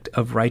effect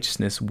of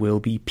righteousness will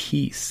be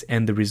peace,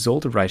 and the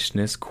result of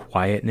righteousness,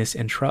 quietness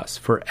and trust.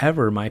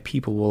 Forever my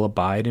people will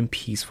abide in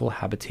peaceful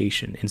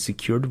habitation, in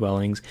secure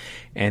dwellings,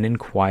 and in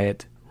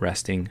quiet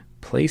resting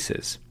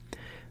places."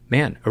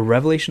 Man, a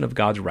revelation of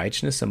God's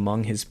righteousness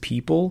among his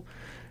people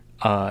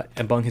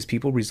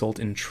result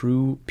in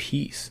true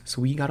peace.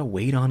 So we got to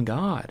wait on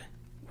God.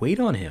 Wait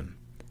on him.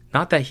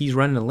 Not that he's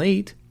running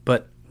late,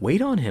 but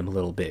wait on him a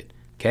little bit.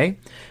 Okay?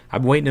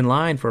 I've been waiting in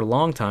line for a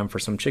long time for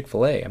some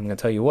Chick-fil-A. I'm going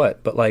to tell you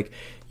what. But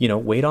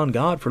wait on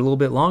God for a little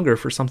bit longer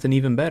for something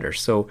even better.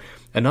 So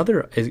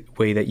another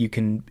way that you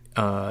can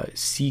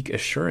seek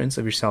assurance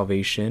of your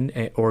salvation,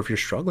 or if you're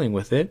struggling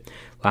with it,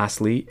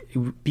 lastly,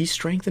 be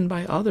strengthened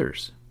by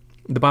others.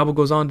 The Bible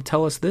goes on to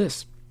tell us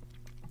this.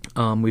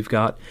 We've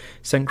got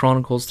 2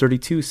 Chronicles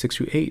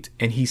 32:6-8.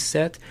 "And he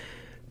set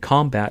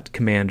combat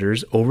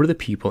commanders over the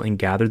people and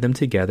gathered them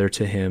together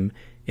to him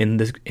in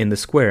the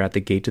square at the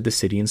gate of the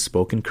city, and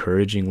spoke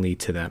encouragingly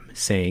to them,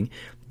 saying,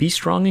 Be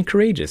strong and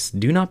courageous.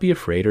 Do not be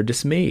afraid or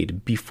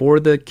dismayed before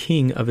the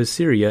king of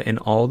Assyria and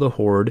all of the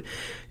horde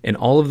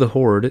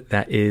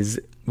that is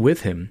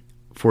with him.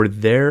 For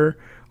there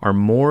are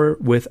more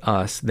with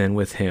us than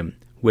with him.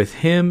 With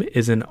him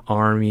is an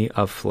army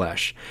of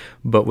flesh,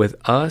 but with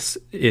us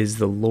is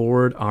the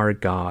Lord our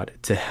God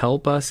to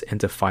help us and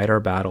to fight our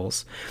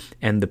battles.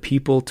 And the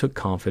people took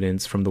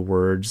confidence from the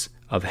words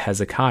of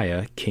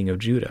Hezekiah, king of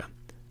Judah.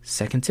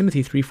 2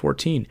 Timothy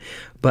 3:14.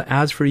 But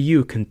as for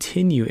you,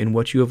 continue in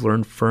what you have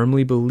learned,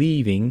 firmly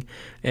believing,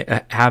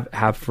 But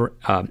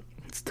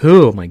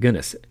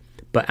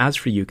as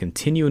for you,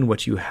 continue in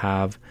what you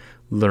have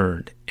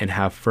learned and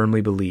have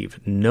firmly believed,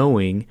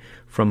 knowing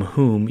from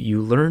whom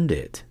you learned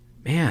it.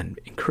 Man,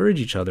 encourage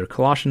each other.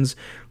 Colossians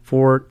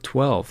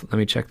 4:12. Let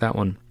me check that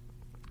one.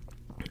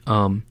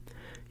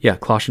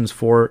 Colossians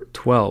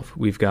 4:12.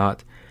 We've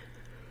got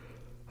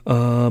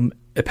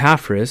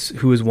Epaphras,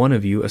 who is one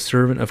of you, a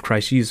servant of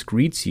Christ Jesus,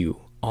 greets you,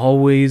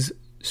 always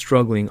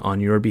struggling on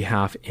your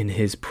behalf in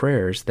his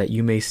prayers, that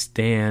you may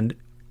stand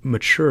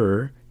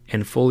mature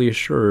and fully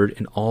assured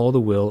in all the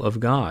will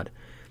of God.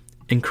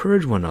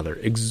 Encourage one another,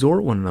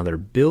 exhort one another,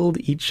 build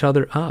each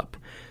other up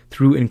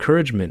through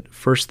encouragement.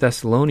 1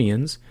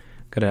 Thessalonians,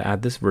 got to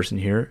add this verse in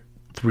here,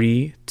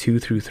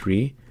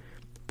 3:2-3.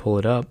 Pull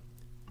it up.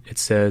 It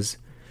says,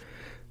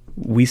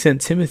 We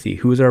sent Timothy,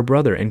 who is our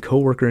brother and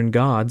co-worker in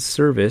God's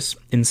service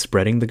in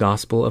spreading the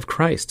gospel of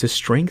Christ, to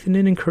strengthen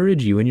and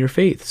encourage you in your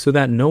faith, so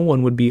that no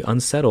one would be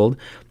unsettled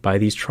by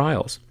these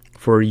trials.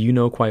 For you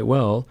know quite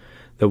well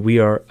that we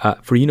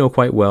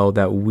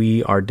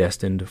are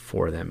destined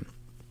for them.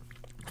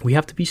 We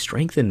have to be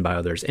strengthened by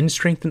others and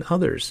strengthen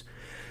others.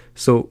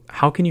 So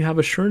how can you have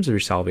assurance of your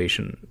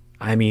salvation?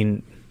 I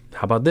mean,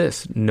 how about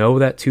this? Know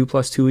that 2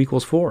 + 2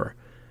 = 4.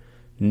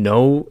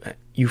 Know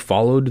you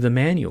followed the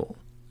manual.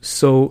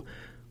 So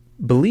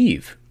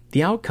believe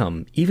the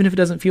outcome, even if it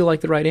doesn't feel like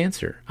the right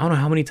answer. I don't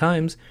know how many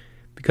times,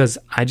 because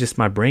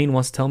my brain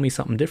wants to tell me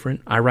something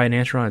different. I write an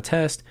answer on a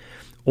test,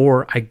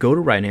 or I go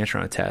to write an answer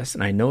on a test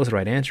and I know it's the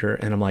right answer,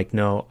 and I'm like,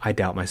 no, I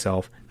doubt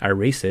myself. I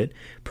erase it,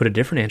 put a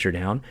different answer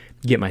down,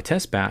 get my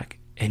test back,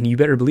 and you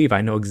better believe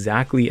I know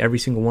exactly every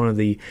single one of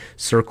the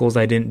circles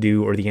I didn't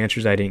do, or the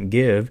answers I didn't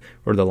give,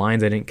 or the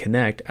lines I didn't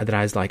connect, that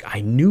I was like,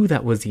 I knew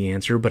that was the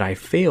answer, but I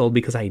failed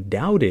because I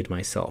doubted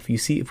myself. You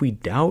see, if we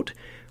doubt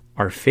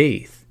our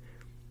faith,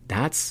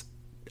 that's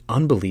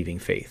unbelieving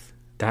faith.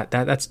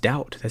 That's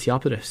doubt. That's the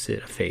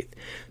opposite of faith.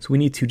 So we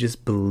need to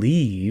just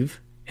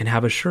believe and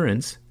have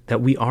assurance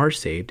that we are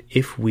saved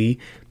if we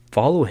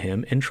follow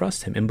him and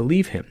trust him and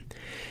believe him.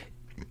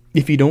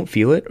 If you don't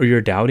feel it, or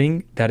you're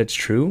doubting that it's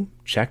true,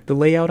 check the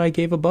layout I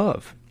gave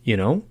above.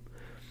 Do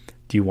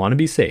you want to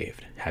be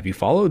saved? Have you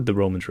followed the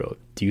Romans road?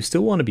 Do you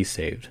still want to be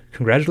saved?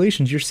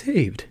 Congratulations, you're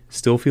saved.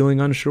 Still feeling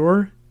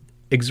unsure?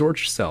 Exhort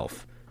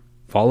yourself.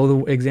 Follow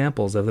the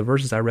examples of the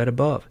verses I read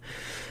above.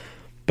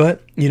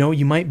 But,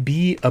 you might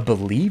be a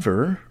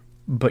believer,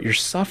 but you're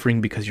suffering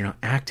because you're not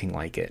acting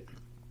like it.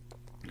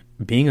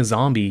 Being a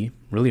zombie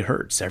really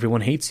hurts.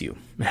 Everyone hates you.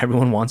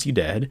 Everyone wants you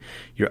dead.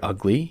 You're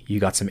ugly. You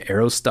got some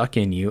arrows stuck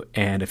in you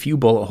and a few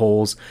bullet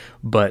holes,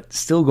 but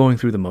still going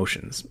through the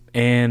motions.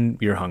 And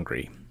you're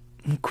hungry.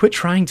 Quit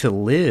trying to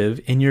live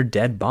in your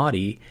dead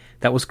body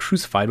that was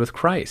crucified with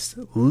Christ.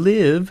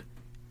 Live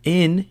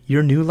in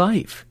your new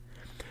life.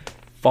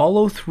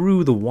 Follow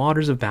through the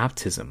waters of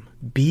baptism.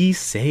 Be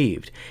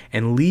saved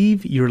and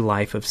leave your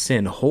life of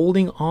sin.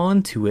 Holding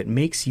on to it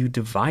makes you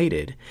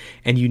divided,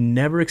 and you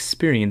never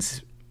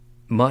experience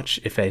much,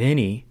 if at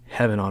any,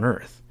 heaven on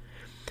earth.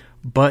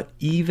 But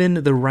even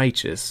the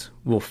righteous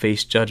will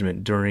face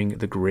judgment during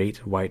the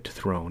great white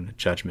throne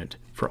judgment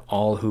for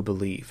all who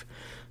believe.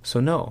 So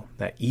know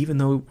that even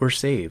though we're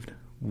saved,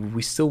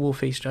 we still will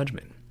face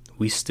judgment.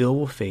 We still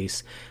will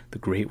face the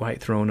great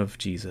white throne of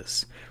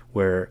Jesus,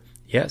 where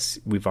yes,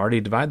 we've already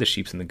divided the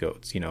sheep and the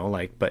goats,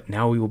 but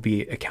now we will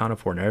be accounted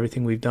for, and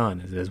everything we've done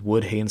is as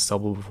wood, hay, and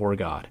stubble before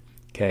God.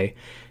 Okay.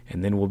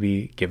 And then we'll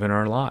be given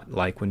our lot.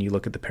 Like when you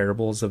look at the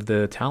parables of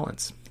the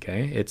talents,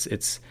 okay,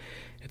 it's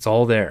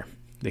all there.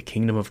 The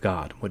kingdom of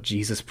God, what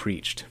Jesus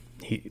preached,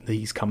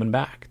 he's coming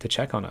back to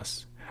check on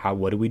us.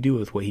 What do we do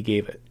with what he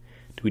gave it?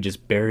 Do we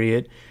just bury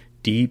it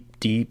deep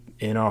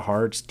in our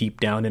hearts, deep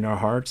down in our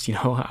hearts?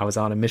 I was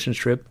on a mission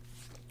trip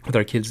with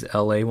our kids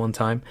to LA one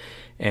time,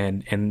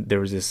 and there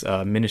was this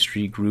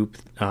ministry group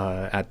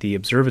at the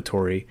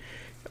observatory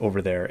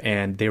over there,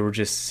 and they were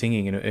just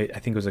singing, and I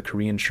think it was a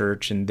Korean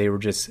church, and they were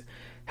just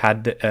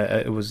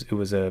it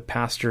was a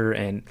pastor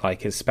and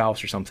like his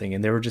spouse or something,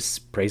 and they were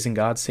just praising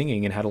God,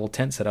 singing, and had a little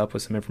tent set up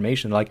with some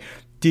information like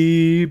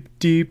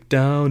deep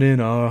down in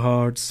our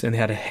hearts, and they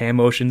had hand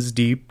motions,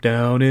 deep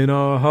down in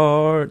our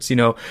hearts,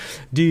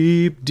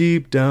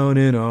 deep down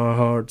in our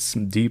hearts,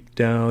 deep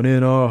down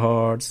in our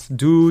hearts,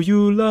 do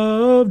you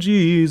love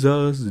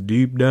Jesus,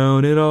 deep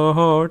down in our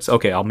hearts.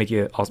 Okay,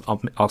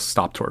 I'll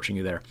stop torturing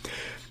you there.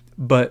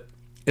 But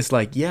it's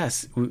like,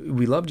 yes,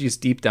 we love Jesus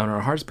deep down in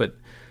our hearts, but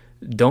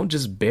don't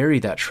just bury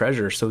that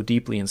treasure so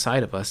deeply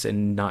inside of us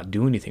and not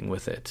do anything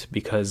with it,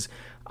 because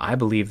I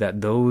believe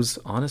that those,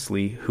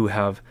 honestly, who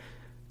have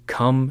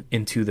come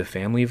into the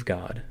family of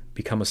God,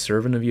 become a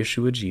servant of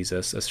Yeshua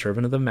Jesus, a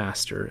servant of the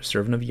Master, a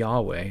servant of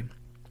Yahweh,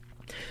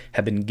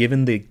 have been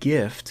given the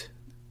gift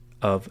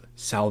of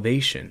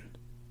salvation,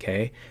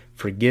 okay,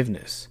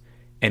 forgiveness,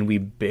 and we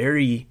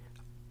bury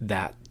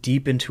that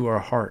deep into our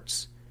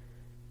hearts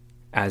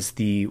as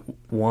the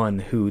one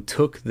who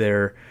took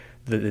the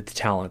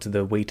talent,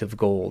 the weight of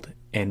gold,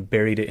 and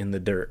buried it in the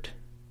dirt.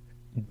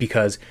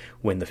 Because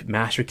when the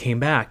master came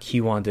back, he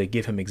wanted to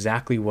give him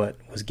exactly what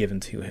was given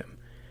to him.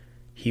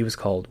 He was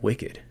called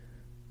wicked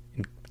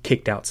and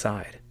kicked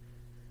outside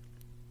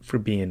for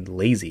being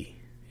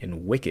lazy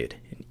and wicked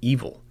and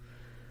evil.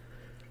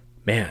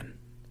 Man,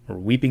 we're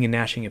weeping and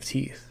gnashing of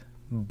teeth.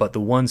 But the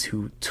ones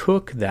who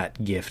took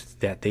that gift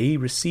that they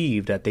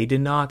received, that they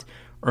did not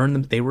earn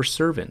them, they were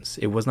servants.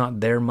 It was not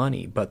their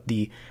money, but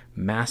the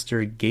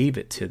master gave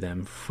it to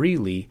them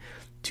freely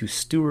to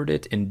steward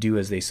it and do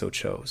as they so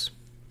chose.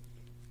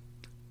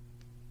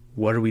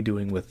 What are we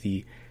doing with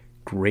the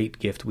great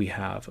gift we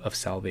have of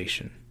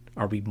salvation?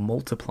 Are we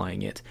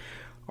multiplying it?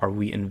 Are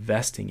we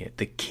investing it?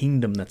 The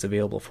kingdom that's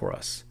available for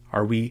us?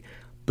 Are we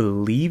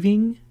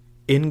believing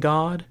in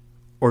God,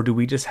 or do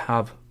we just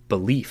have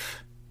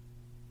belief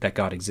that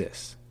God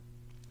exists?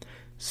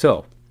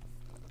 So,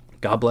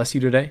 God bless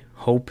you today.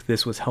 Hope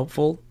this was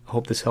helpful.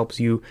 Hope this helps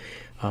you,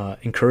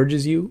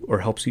 encourages you, or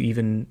helps you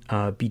even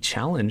be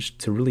challenged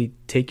to really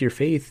take your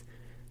faith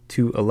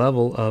to a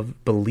level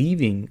of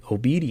believing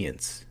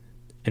obedience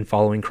and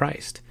following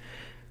Christ.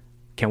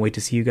 Can't wait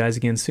to see you guys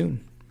again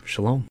soon.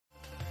 Shalom.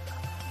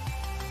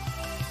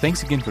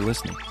 Thanks again for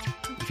listening.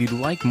 If you'd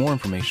like more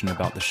information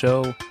about the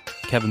show,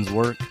 Kevin's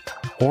work,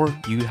 or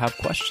you have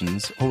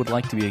questions or would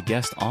like to be a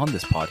guest on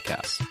this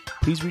podcast,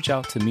 please reach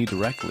out to me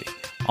directly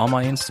on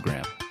my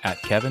Instagram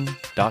at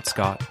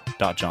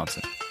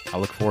kevin.scott.johnson. I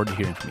look forward to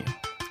hearing from you.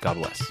 God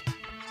bless.